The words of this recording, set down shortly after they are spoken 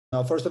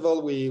Now, first of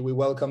all, we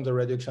welcome the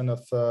reduction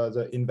of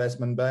the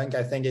investment bank.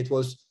 I think it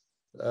was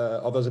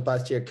over the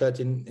past year cut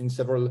in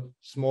several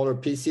smaller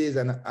pieces,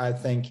 and I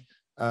think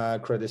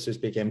Credit Suisse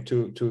became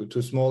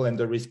too small, and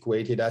the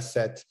risk-weighted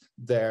asset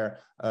there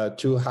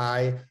too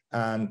high,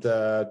 and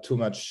too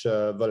much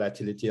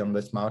volatility on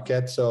this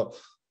market. So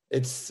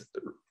it's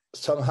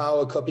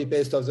somehow a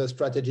copy-paste of the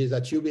strategies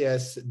that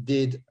UBS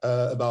did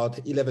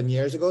about 11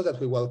 years ago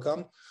that we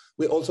welcome.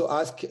 We also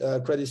asked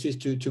Credit Suisse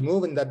to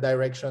move in that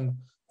direction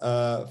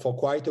for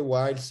quite a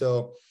while.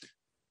 So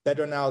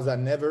better now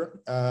than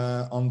never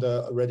on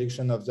the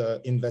reduction of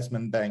the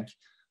investment bank.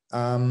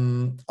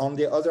 On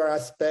the other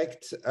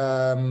aspect,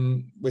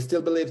 we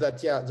still believe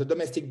that, the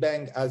domestic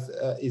bank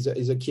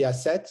is a key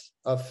asset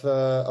of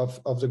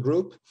the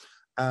group.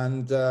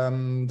 And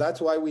that's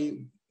why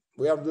we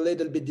are a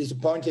little bit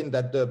disappointed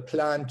that the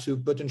plan to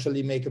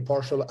potentially make a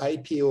partial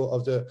IPO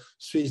of the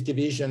Swiss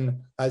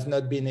division has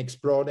not been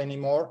explored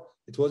anymore.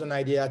 It was an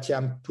idea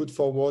Thiam put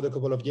forward a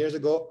couple of years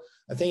ago.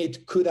 I think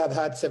it could have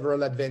had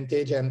several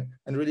advantages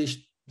and really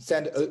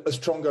send a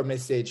stronger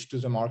message to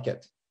the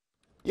market.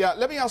 Yeah,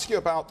 let me ask you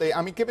about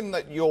given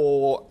that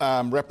you're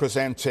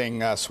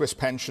representing Swiss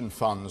pension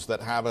funds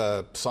that have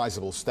a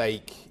sizable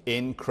stake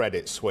in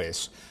Credit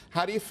Suisse,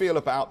 how do you feel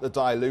about the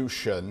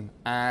dilution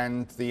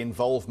and the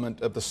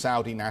involvement of the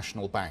Saudi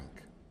National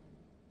Bank?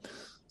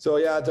 So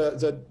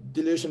the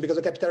dilution, because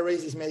the capital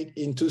raise is made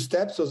in two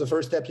steps. So the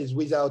first step is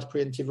without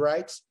preemptive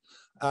rights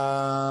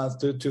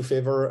to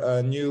favor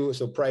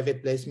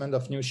private placement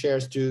of new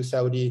shares to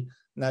Saudi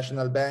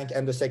National Bank,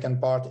 and the second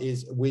part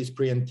is with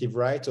preemptive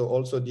right, so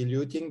also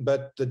diluting,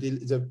 but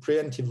the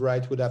preemptive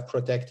right would have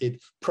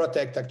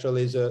protect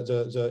actually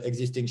the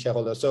existing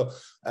shareholders. So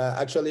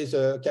actually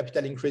the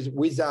capital increase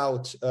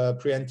without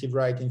preemptive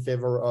right in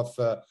favor of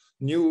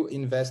new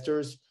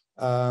investors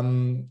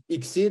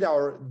exceed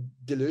our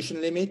dilution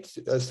limit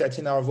set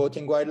in our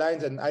voting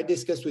guidelines. And I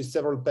discussed with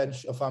several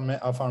of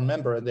our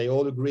members, and they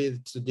all agree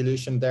that the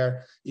dilution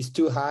there is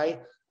too high,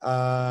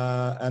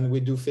 and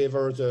we do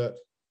favor the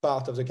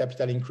part of the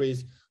capital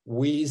increase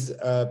with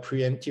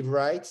preemptive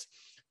rights,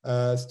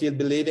 still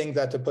believing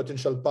that a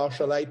potential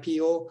partial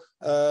IPO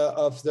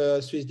of the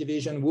Swiss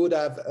division would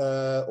have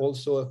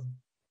also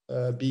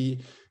be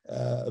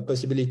a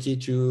possibility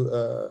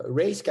to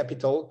raise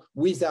capital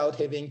without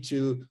having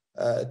to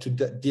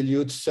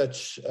dilute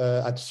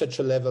at such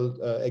a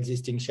level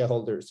existing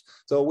shareholders.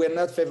 So we're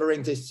not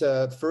favoring this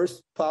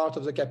first part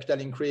of the capital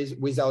increase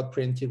without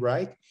preemptive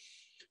right.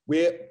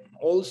 We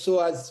also,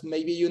 as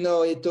maybe you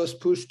know, Ethos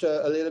pushed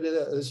a little bit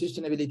of a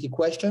sustainability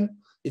question.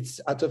 It's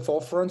at the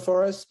forefront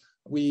for us.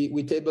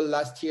 We tabled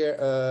last year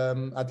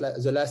at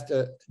the last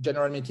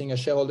general meeting a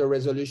shareholder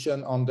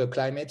resolution on the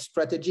climate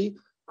strategy.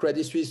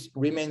 Credit Suisse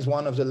remains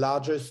one of the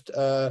largest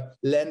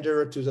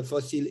lender to the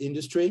fossil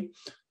industry.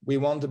 We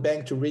want the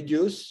bank to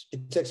reduce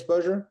its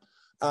exposure.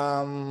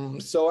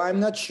 So I'm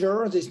not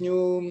sure this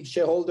new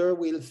shareholder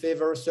will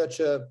favor such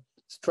a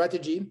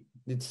strategy.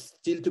 It's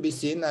still to be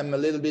seen. I'm a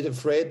little bit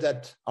afraid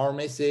that our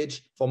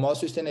message for more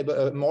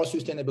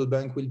sustainable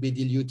bank will be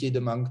diluted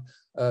among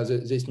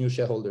these new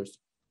shareholders.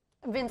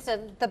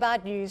 Vincent, the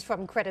bad news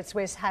from Credit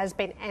Suisse has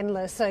been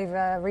endless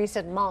over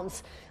recent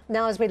months.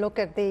 Now, as we look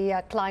at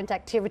the client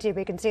activity,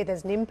 we can see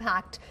there's an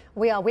impact.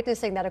 We are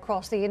witnessing that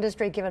across the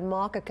industry given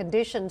market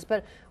conditions.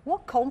 But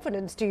what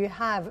confidence do you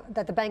have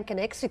that the bank can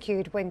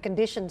execute when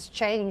conditions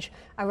change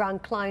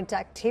around client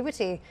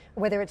activity,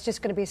 whether it's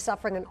just going to be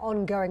suffering an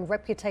ongoing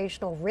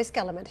reputational risk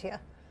element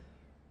here?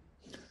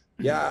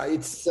 Yeah,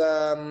 it's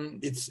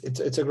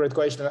a great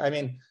question. I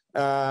mean,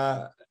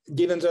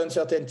 given the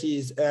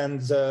uncertainties and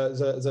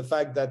the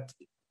fact that,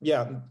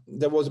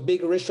 there was a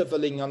big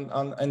reshuffling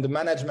on the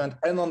management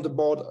and on the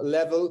board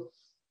level,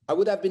 I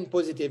would have been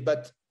positive.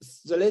 But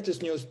the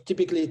latest news,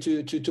 typically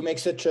to make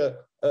such a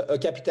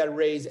capital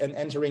raise and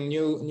entering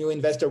new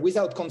investor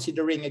without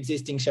considering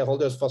existing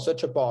shareholders for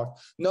such a part,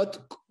 not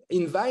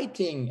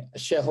inviting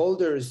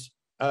shareholders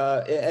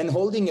and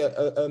holding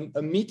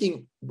a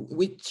meeting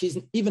which is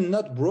even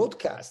not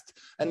broadcast,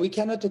 and we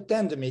cannot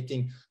attend the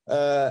meeting.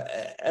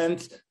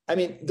 And I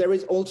mean, there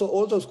is also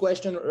all those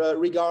questions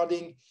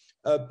regarding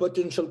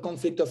potential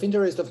conflict of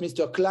interest of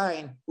Mr.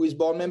 Klein, who is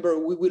board member,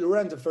 who will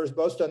run the First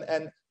Boston,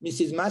 and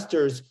Mrs.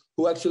 Masters,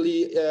 who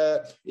actually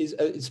is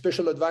a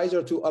special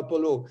advisor to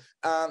Apollo.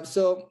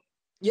 Mr.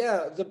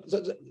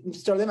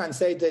 Lehman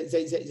said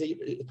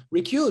they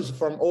recuse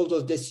from all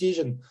those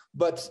decisions,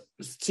 but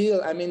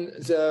still, I mean,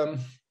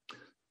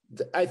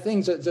 I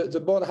think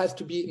the board has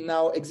to be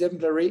now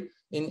exemplary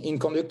in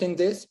conducting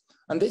this.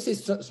 And this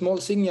is a small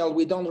signal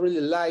we don't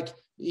really like.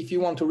 If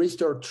you want to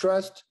restore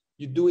trust,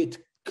 you do it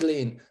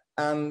clean.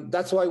 And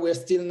that's why we're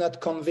still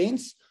not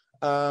convinced.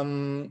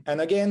 And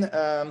again,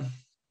 a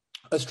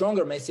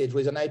stronger message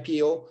with an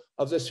IPO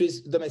of the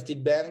Swiss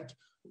domestic bank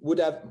would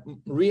have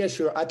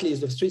reassured at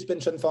least the Swiss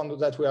pension fund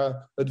that we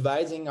are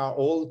advising are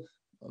all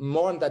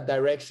more in that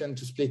direction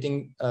to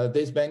splitting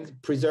this bank,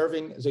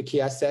 preserving the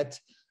key asset,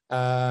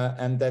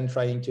 and then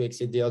trying to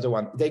exit the other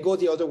one. They go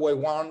the other way,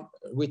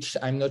 which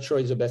I'm not sure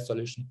is the best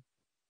solution.